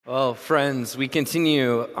Well, friends, we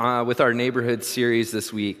continue with our neighborhood series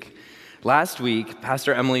this week. Last week,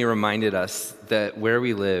 Pastor Emily reminded us that where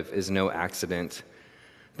we live is no accident.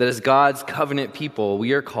 That as God's covenant people,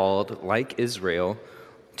 we are called, like Israel,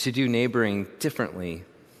 to do neighboring differently.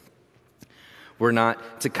 We're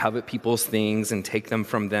not to covet people's things and take them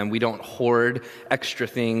from them. We don't hoard extra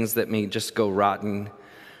things that may just go rotten.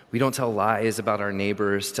 We don't tell lies about our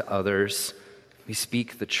neighbors to others. We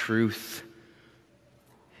speak the truth.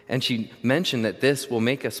 And she mentioned that this will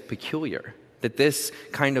make us peculiar, that this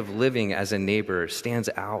kind of living as a neighbor stands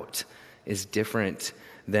out, is different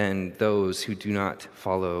than those who do not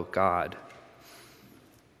follow God.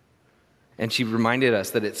 And she reminded us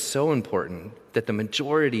that it's so important that the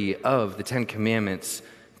majority of the Ten Commandments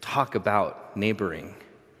talk about neighboring.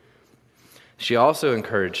 She also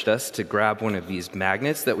encouraged us to grab one of these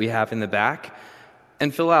magnets that we have in the back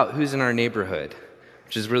and fill out who's in our neighborhood,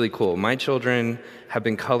 which is really cool. My children have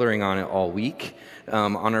been coloring on it all week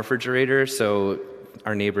on our refrigerator, so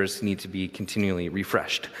our neighbors need to be continually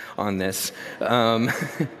refreshed on this.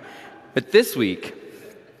 But this week,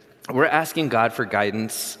 we're asking God for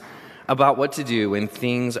guidance about what to do when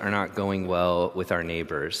things are not going well with our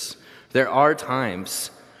neighbors. There are times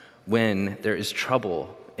when there is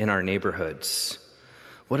trouble in our neighborhoods.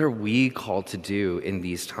 What are we called to do in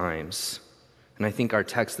these times? And I think our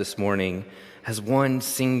text this morning has one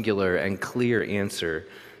singular and clear answer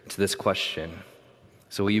to this question.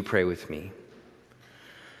 So will you pray with me?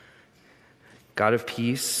 God of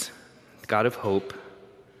peace, God of hope,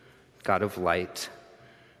 God of light,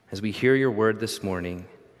 as we hear your word this morning,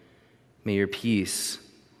 may your peace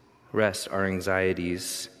rest our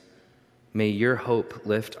anxieties. May your hope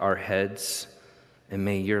lift our heads, and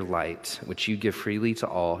may your light, which you give freely to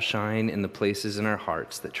all, shine in the places in our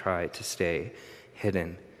hearts that try to stay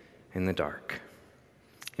hidden in the dark.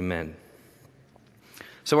 Amen.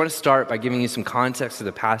 So I want to start by giving you some context to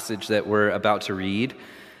the passage that we're about to read.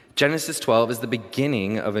 Genesis 12 is the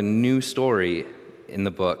beginning of a new story in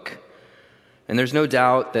the book. And there's no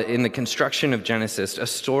doubt that in the construction of Genesis, a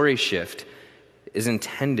story shift is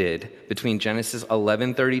intended between Genesis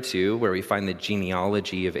 11:32, where we find the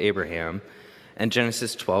genealogy of Abraham, and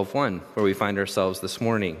Genesis 12:1, where we find ourselves this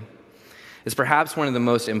morning. It's perhaps one of the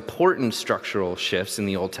most important structural shifts in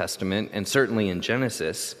the Old Testament, and certainly in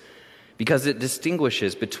Genesis, because it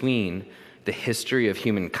distinguishes between the history of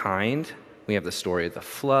humankind, we have the story of the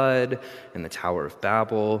flood and the Tower of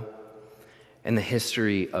Babel, and the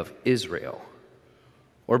history of Israel,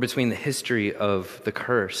 or between the history of the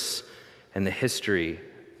curse and the history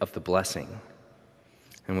of the blessing.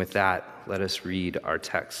 And with that, let us read our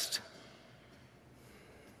text.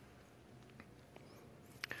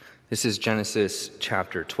 This is Genesis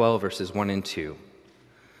chapter 12, verses 1 and 2.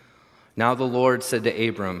 Now the Lord said to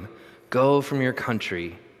Abram, "Go from your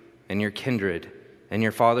country and your kindred and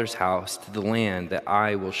your father's house to the land that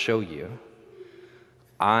I will show you.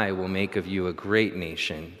 I will make of you a great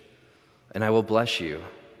nation, and I will bless you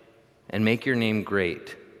and make your name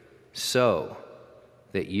great, so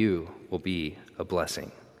that you will be a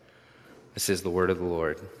blessing." This is the word of the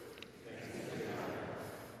Lord.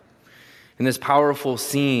 In this powerful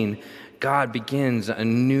scene, God begins a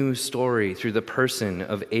new story through the person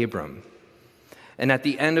of Abram. And at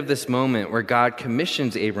the end of this moment, where God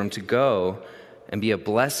commissions Abram to go and be a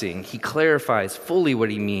blessing, he clarifies fully what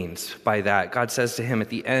he means by that. God says to him at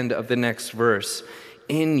the end of the next verse,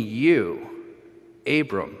 "In you,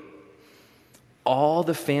 Abram, all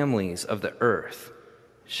the families of the earth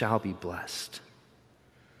shall be blessed."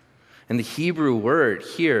 And the Hebrew word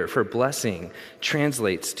here for blessing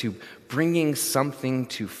translates to bringing something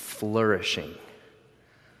to flourishing,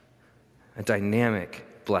 a dynamic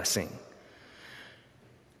blessing.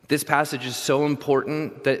 This passage is so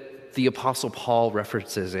important that the Apostle Paul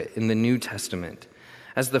references it in the New Testament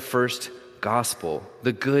as the first gospel,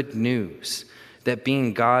 the good news that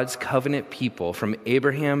being God's covenant people from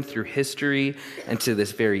Abraham through history and to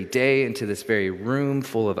this very day and to this very room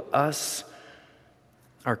full of us,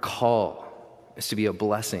 our call is to be a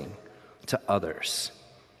blessing to others,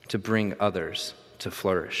 to bring others to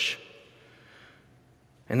flourish.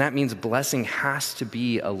 And that means blessing has to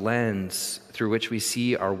be a lens through which we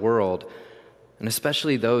see our world, and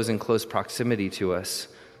especially those in close proximity to us,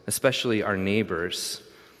 especially our neighbors.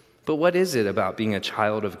 But what is it about being a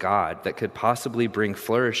child of God that could possibly bring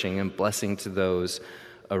flourishing and blessing to those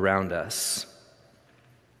around us?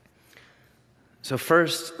 So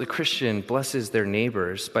first, the Christian blesses their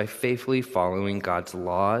neighbors by faithfully following God's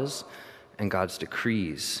laws and God's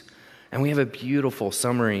decrees. And we have a beautiful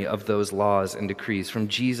summary of those laws and decrees from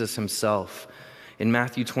Jesus himself. In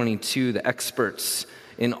Matthew 22, the experts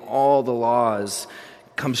in all the laws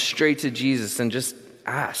come straight to Jesus and just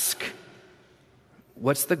ask,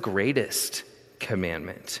 what's the greatest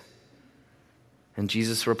commandment? And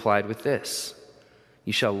Jesus replied with this: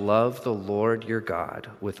 you shall love the Lord your God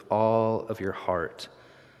with all of your heart,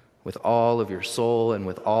 with all of your soul, and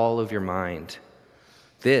with all of your mind.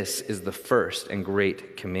 This is the first and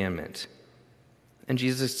great commandment. And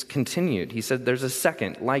Jesus continued. He said, there's a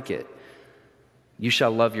second like it. You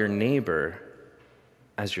shall love your neighbor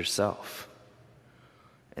as yourself.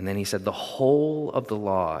 And then he said, the whole of the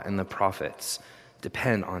law and the prophets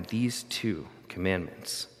depend on these two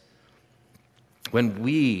commandments. When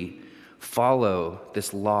we follow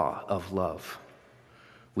this law of love,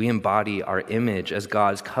 we embody our image as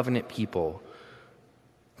God's covenant people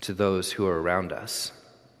to those who are around us.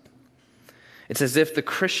 It's as if the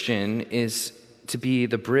Christian is to be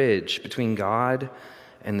the bridge between God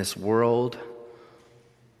and this world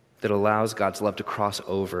that allows God's love to cross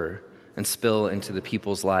over and spill into the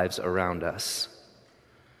people's lives around us.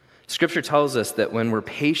 Scripture tells us that when we're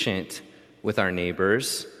patient with our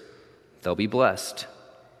neighbors, they'll be blessed.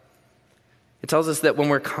 It tells us that when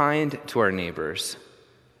we're kind to our neighbors,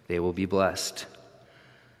 they will be blessed.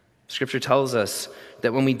 Scripture tells us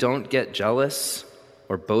that when we don't get jealous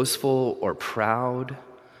or boastful or proud,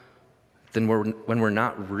 then when we're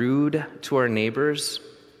not rude to our neighbors,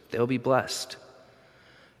 they'll be blessed.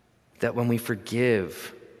 That when we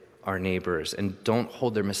forgive our neighbors and don't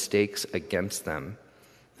hold their mistakes against them,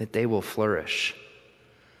 that they will flourish.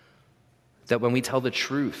 That when we tell the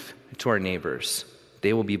truth to our neighbors,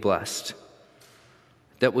 they will be blessed.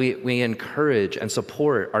 That we encourage and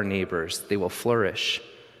support our neighbors, they will flourish.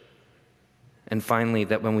 And finally,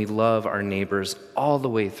 that when we love our neighbors all the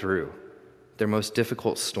way through their most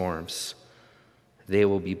difficult storms, they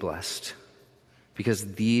will be blessed.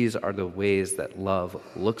 Because these are the ways that love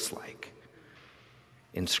looks like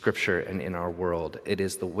in Scripture and in our world. It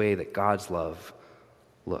is the way that God's love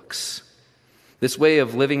looks. This way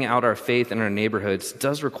of living out our faith in our neighborhoods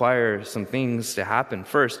does require some things to happen.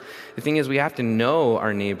 First, the thing is we have to know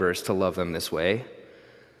our neighbors to love them this way.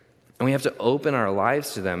 And we have to open our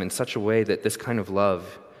lives to them in such a way that this kind of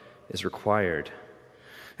love is required.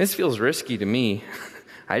 This feels risky to me.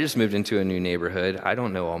 I just moved into a new neighborhood. I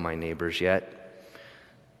don't know all my neighbors yet.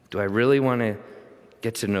 Do I really want to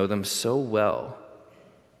get to know them so well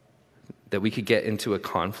that we could get into a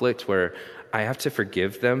conflict where I have to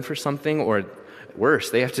forgive them for something, or worse,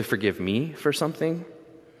 they have to forgive me for something?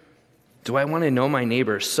 Do I want to know my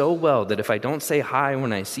neighbor so well that if I don't say hi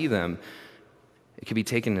when I see them, it could be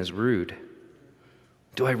taken as rude?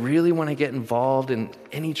 Do I really want to get involved in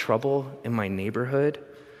any trouble in my neighborhood?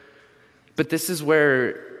 But this is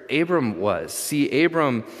where Abram was. See,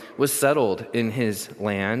 Abram was settled in his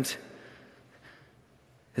land.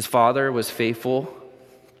 His father was faithful.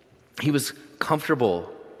 He was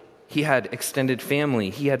comfortable. He had extended family.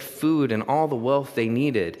 He had food and all the wealth they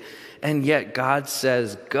needed. And yet God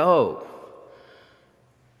says, go.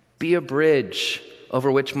 Be a bridge over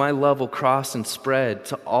which my love will cross and spread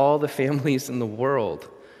to all the families in the world.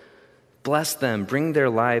 Bless them. Bring their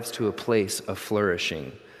lives to a place of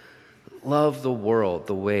flourishing. Love the world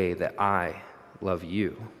the way that I love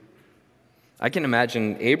you. I can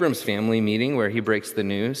imagine Abram's family meeting where he breaks the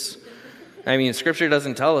news. I mean, Scripture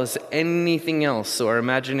doesn't tell us anything else, so our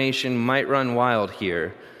imagination might run wild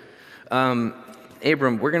here.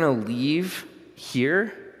 Abram, we're going to leave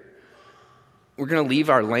here. We're going to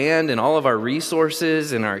leave our land and all of our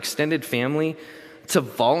resources and our extended family to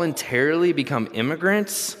voluntarily become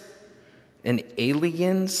immigrants and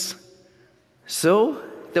aliens so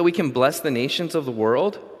that we can bless the nations of the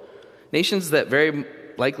world, nations that very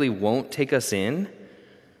likely won't take us in.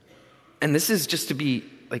 And this is just to be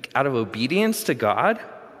out of obedience to God?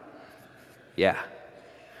 Yeah,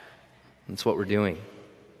 that's what we're doing.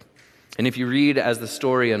 And if you read as the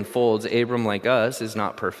story unfolds, Abram, like us, is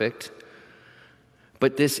not perfect.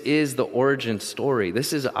 But this is the origin story.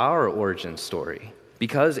 This is our origin story.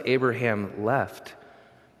 Because Abraham left,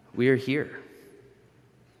 we are here.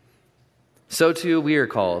 So too, we are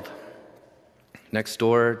called. Next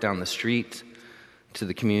door, down the street, to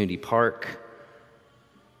the community park.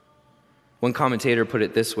 One commentator put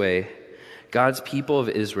it this way: God's people of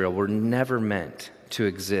Israel were never meant to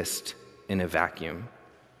exist in a vacuum,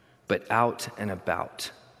 but out and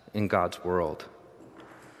about in God's world.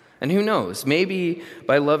 And who knows, maybe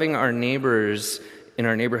by loving our neighbors in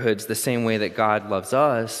our neighborhoods the same way that God loves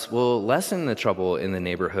us, we'll lessen the trouble in the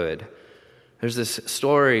neighborhood. There's this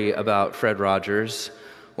story about Fred Rogers.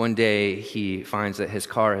 One day he finds that his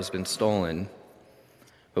car has been stolen.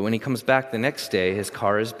 But when he comes back the next day, his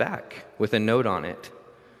car is back with a note on it.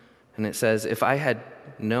 And it says, if I had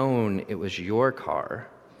known it was your car,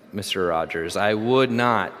 Mr. Rogers, I would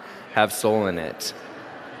not have stolen it.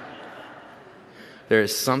 There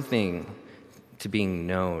is something to being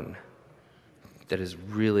known that is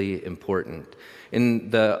really important.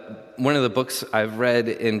 In one of the books I've read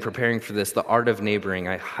in preparing for this, The Art of Neighboring,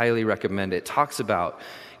 I highly recommend it. It talks about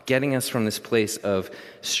getting us from this place of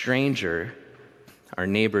stranger, our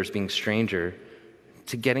neighbors being stranger,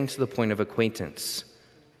 to getting to the point of acquaintance.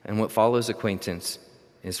 And what follows acquaintance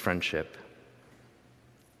is friendship.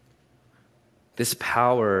 This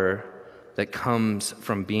power that comes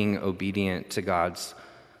from being obedient to God's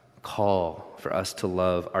call for us to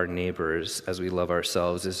love our neighbors as we love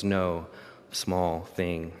ourselves is no small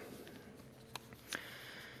thing.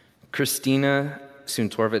 Christina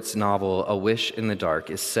Suntorvitz's novel, A Wish in the Dark,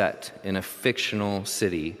 is set in a fictional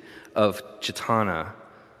city of Chitana,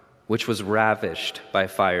 which was ravished by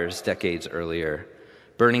fires decades earlier,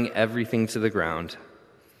 burning everything to the ground.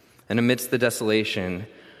 And amidst the desolation,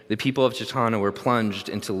 the people of Chitana were plunged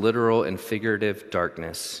into literal and figurative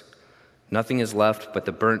darkness. Nothing is left but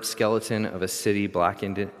the burnt skeleton of a city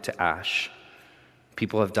blackened to ash.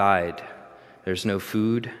 People have died. There's no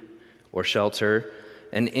food or shelter.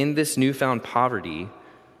 And in this newfound poverty,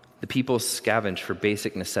 the people scavenge for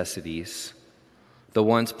basic necessities. The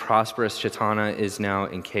once prosperous Chitana is now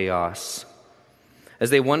in chaos. As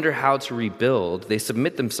they wonder how to rebuild, they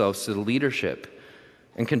submit themselves to the leadership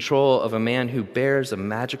and control of a man who bears a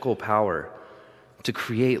magical power to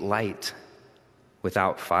create light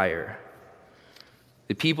without fire.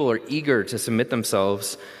 The people are eager to submit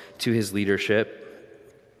themselves to his leadership.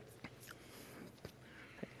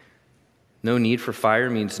 No need for fire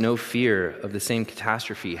means no fear of the same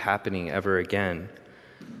catastrophe happening ever again.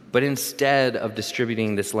 But instead of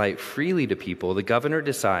distributing this light freely to people, the governor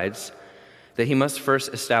decides that he must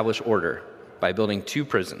first establish order by building 2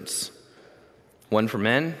 prisons, one for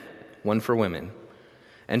men, one for women.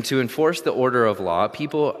 And to enforce the order of law,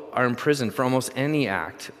 people are imprisoned for almost any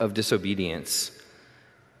act of disobedience.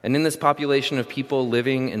 And in this population of people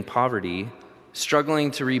living in poverty, struggling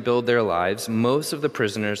to rebuild their lives, most of the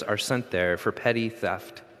prisoners are sent there for petty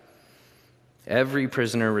theft. Every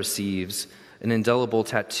prisoner receives an indelible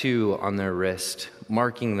tattoo on their wrist,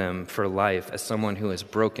 marking them for life as someone who has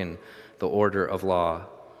broken the order of law,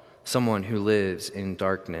 someone who lives in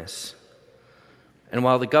darkness. And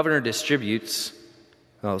while the governor distributes,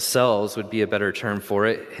 sells would be a better term for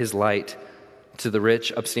it, his light to the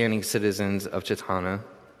rich, upstanding citizens of Chitana,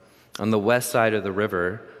 on the west side of the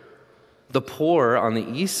river, the poor on the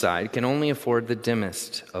east side can only afford the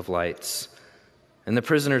dimmest of lights, and the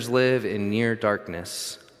prisoners live in near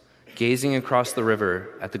darkness, gazing across the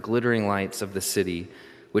river at the glittering lights of the city,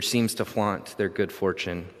 which seems to flaunt their good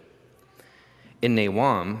fortune. In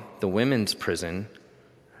Newam, the women's prison,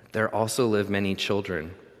 there also live many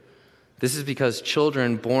children. This is because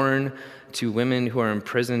children born to women who are in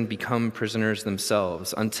prison become prisoners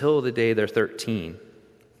themselves until the day they're 13.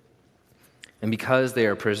 And because they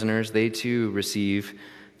are prisoners, they too receive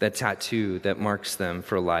that tattoo that marks them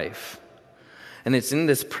for life. And it's in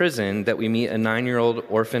this prison that we meet a 9-year-old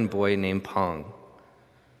orphan boy named Pong.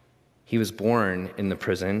 He was born in the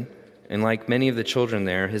prison, and like many of the children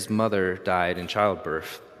there, his mother died in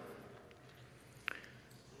childbirth.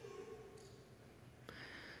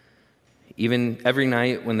 Even every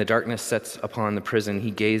night when the darkness sets upon the prison,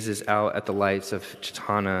 he gazes out at the lights of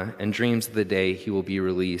Chitana and dreams of the day he will be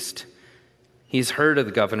released. He's heard of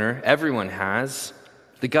the governor. Everyone has.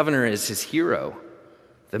 The governor is his hero,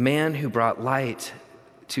 the man who brought light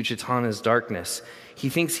to Chitana's darkness. He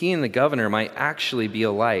thinks he and the governor might actually be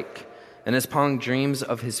alike. And as Pong dreams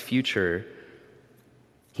of his future,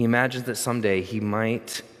 he imagines that someday he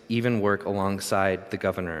might even work alongside the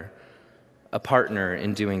governor, a partner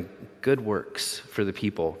in doing good works for the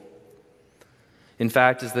people. In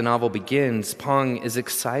fact, as the novel begins, Pong is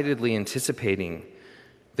excitedly anticipating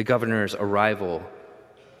the governor's arrival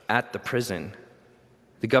at the prison.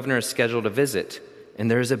 The governor is scheduled a visit, and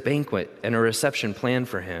there is a banquet and a reception planned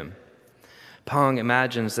for him. Pong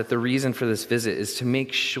imagines that the reason for this visit is to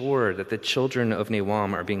make sure that the children of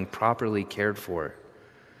Newam are being properly cared for,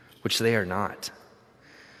 which they are not.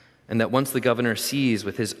 And that once the governor sees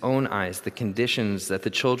with his own eyes the conditions that the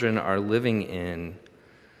children are living in,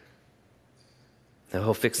 that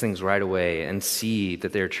he'll fix things right away and see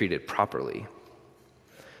that they're treated properly.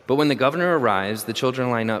 But when the governor arrives, the children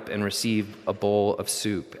line up and receive a bowl of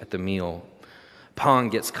soup at the meal. Pong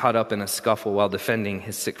gets caught up in a scuffle while defending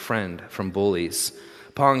his sick friend from bullies.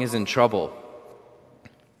 Pong is in trouble,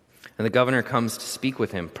 and the governor comes to speak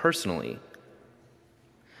with him personally.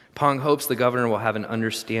 Pong hopes the governor will have an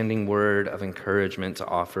understanding word of encouragement to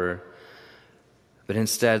offer, But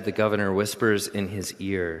instead, the governor whispers in his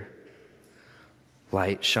ear,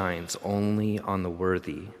 "Light shines only on the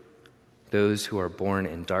worthy. Those who are born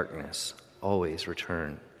in darkness always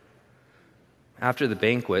return." After the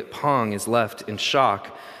banquet, Pong is left in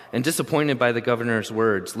shock and disappointed by the governor's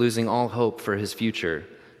words, losing all hope for his future.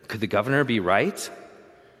 Could the governor be right?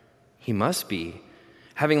 He must be.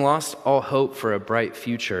 Having lost all hope for a bright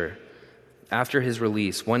future, after his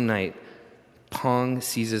release, one night, Pong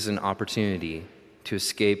seizes an opportunity to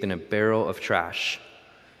escape in a barrel of trash.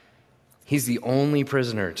 He's the only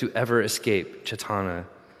prisoner to ever escape Chaitana,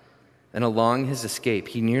 and along his escape,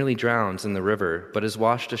 he nearly drowns in the river, but is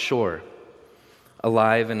washed ashore.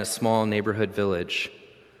 Alive in a small neighborhood village,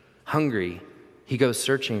 hungry, he goes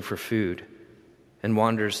searching for food and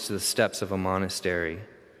wanders to the steps of a monastery,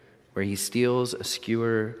 where he steals a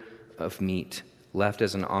skewer of meat left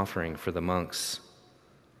as an offering for the monks.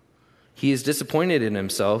 He is disappointed in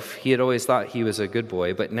himself. He had always thought he was a good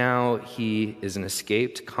boy, but now he is an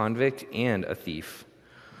escaped convict and a thief.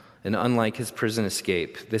 And unlike his prison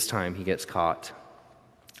escape, this time he gets caught.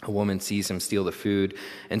 A woman sees him steal the food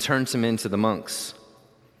and turns him in to the monks.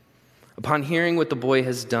 Upon hearing what the boy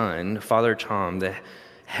has done, Father Chom, the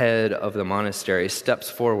head of the monastery, steps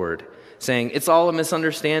forward, saying, "It's all a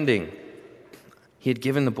misunderstanding." He had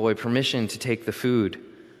given the boy permission to take the food.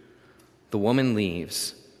 The woman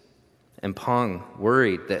leaves, and Pong,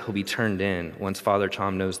 worried that he'll be turned in once Father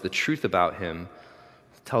Chom knows the truth about him,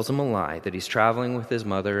 tells him a lie that he's traveling with his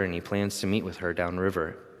mother and he plans to meet with her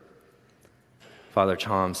downriver. Father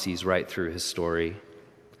Chom sees right through his story,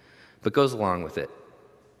 but goes along with it.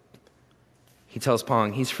 He tells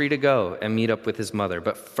Pong he's free to go and meet up with his mother,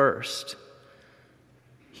 but first,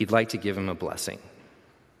 he'd like to give him a blessing.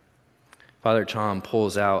 Father Chom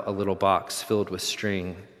pulls out a little box filled with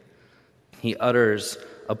string. He utters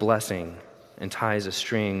a blessing and ties a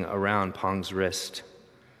string around Pong's wrist.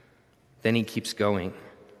 Then he keeps going,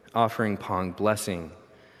 offering Pong blessing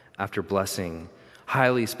after blessing,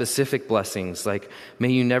 highly specific blessings like,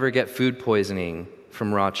 "May you never get food poisoning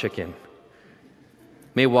from raw chicken.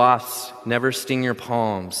 May wasps never sting your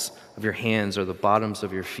palms of your hands or the bottoms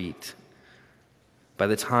of your feet." By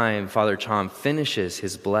the time Father Chom finishes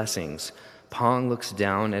his blessings, Pong looks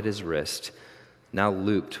down at his wrist, now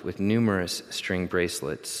looped with numerous string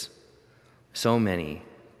bracelets, so many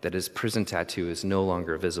that his prison tattoo is no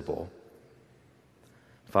longer visible.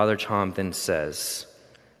 Father Chom then says,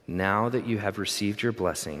 "Now that you have received your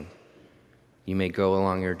blessing, you may go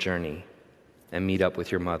along your journey and meet up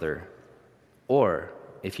with your mother. Or,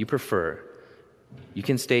 if you prefer, you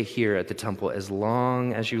can stay here at the temple as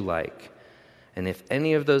long as you like. And if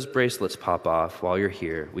any of those bracelets pop off while you're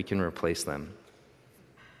here, we can replace them."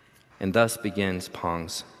 And thus begins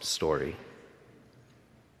Pong's story.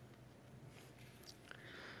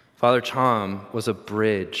 Father Chom was a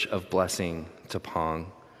bridge of blessing to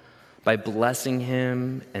Pong. By blessing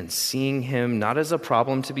him and seeing him not as a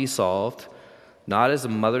problem to be solved, not as a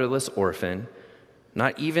motherless orphan,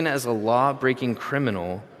 not even as a law-breaking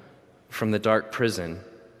criminal from the dark prison,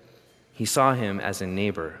 he saw him as a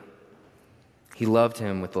neighbor. He loved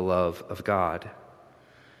him with the love of God.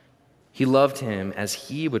 He loved him as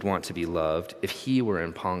he would want to be loved if he were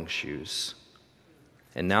in Pong's shoes.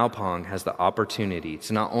 And now Pong has the opportunity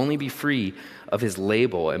to not only be free of his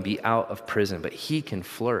label and be out of prison, but he can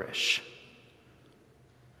flourish.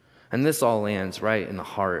 And this all lands right in the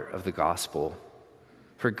heart of the gospel.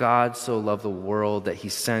 For God so loved the world that he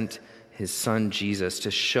sent his son Jesus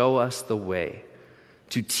to show us the way,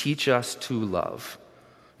 to teach us to love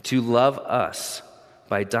us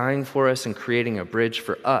by dying for us and creating a bridge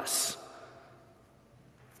for us,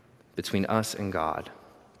 between us and God.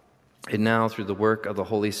 And now, through the work of the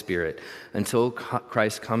Holy Spirit, until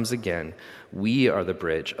Christ comes again, we are the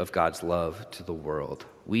bridge of God's love to the world.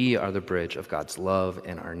 We are the bridge of God's love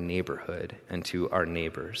in our neighborhood and to our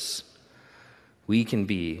neighbors. We can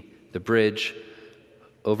be the bridge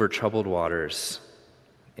over troubled waters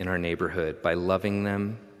in our neighborhood by loving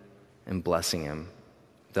them and blessing them,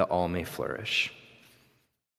 that all may flourish.